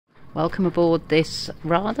Welcome aboard this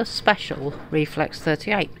rather special Reflex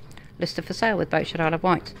 38, listed for sale with Boatshed Isle of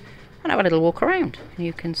Wight. And have a little walk around.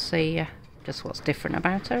 You can see just what's different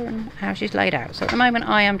about her and how she's laid out. So at the moment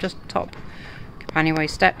I am just top companionway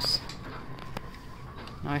steps,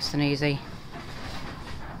 nice and easy.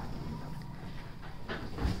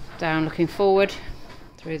 Down looking forward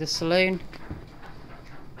through the saloon.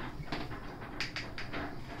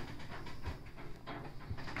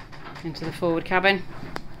 Into the forward cabin.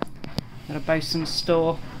 Got a bosun's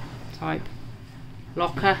store type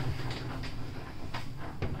locker,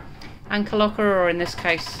 anchor locker, or in this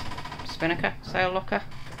case spinnaker sail locker.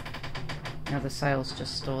 The other sail's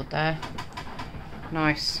just stored there.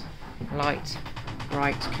 Nice light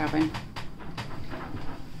bright cabin.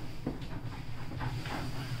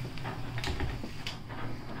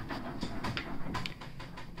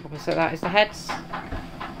 Opposite that is the heads.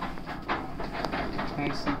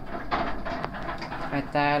 Nice bed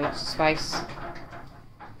there, lots of space.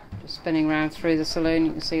 Just spinning round through the saloon,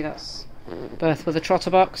 you can see that's berth with a trotter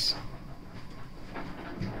box.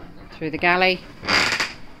 Through the galley,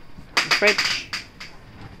 the fridge,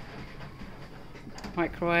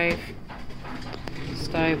 microwave,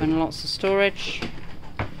 stove and lots of storage.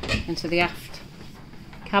 Into the aft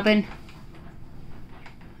cabin.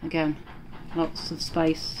 Again, lots of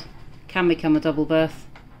space. Can become a double berth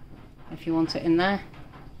if you want it in there.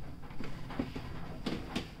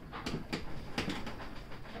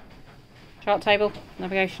 Chart table,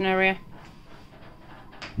 navigation area,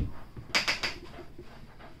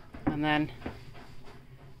 and then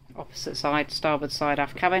opposite side, starboard side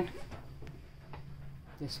aft cabin.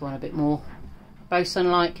 This one a bit more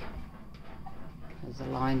bosun-like, as the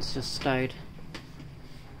line's just stowed.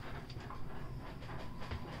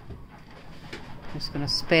 Just going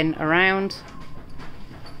to spin around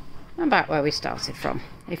and back where we started from.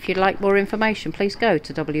 If you'd like more information, please go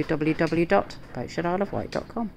to www.boatshedisleofwight.com.